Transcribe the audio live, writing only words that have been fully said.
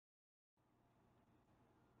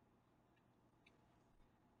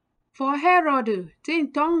For Herod,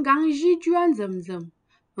 tin tong gang ji juan zem.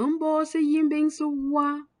 Bo se yimbing su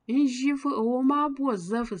wa, ji fu o ma bo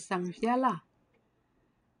ze fu sang fiala.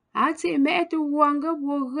 Ati me tu wanga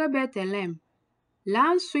bo ge Bethlehem.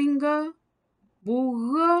 Lan swinga, bo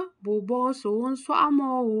ge, bo so on so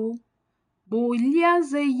amo, bo lia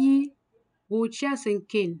ze yi, bo cha sen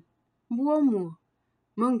kin, bo mo,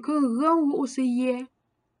 mun kun ren wo se ye.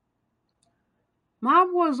 Ma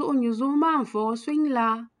bo zo nyu zo man fo swing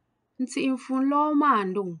la, nti infun lo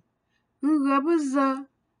man dong. Nge bu ze,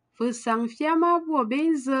 fu sang fia ma bo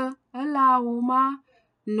ben ze, la wo ma,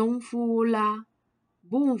 nong fu la,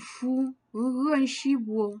 bon fu, ren shi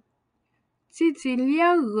bo. Titi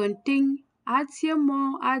lian ren ting, a tie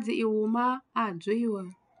mo a di wo ma a dwewe.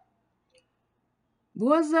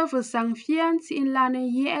 Bo ze fu sang fia nti in la ne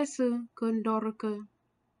yese kendorke.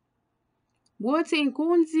 Bo ti in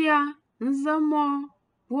kunzia, nze mo,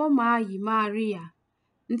 bo ma yi Maria.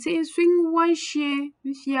 Nti in swing wan she,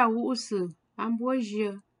 mfia wo se, an bo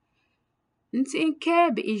je. Nti in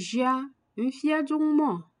kebe ija, mfia dung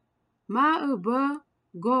mo. Ma be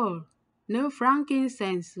gold, ne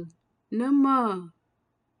frankincense, ne myrrh.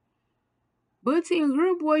 But in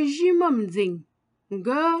rubo jimam ding,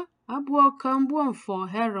 ga abo kambon for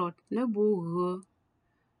Herod ne bo ge.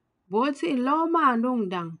 But in loma nong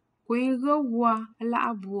dang, queen ge wa la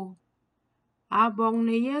abo. Abong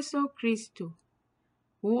ne Yesu Kristo.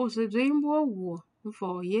 Wo se dream wo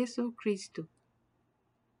for Yesu Kristo.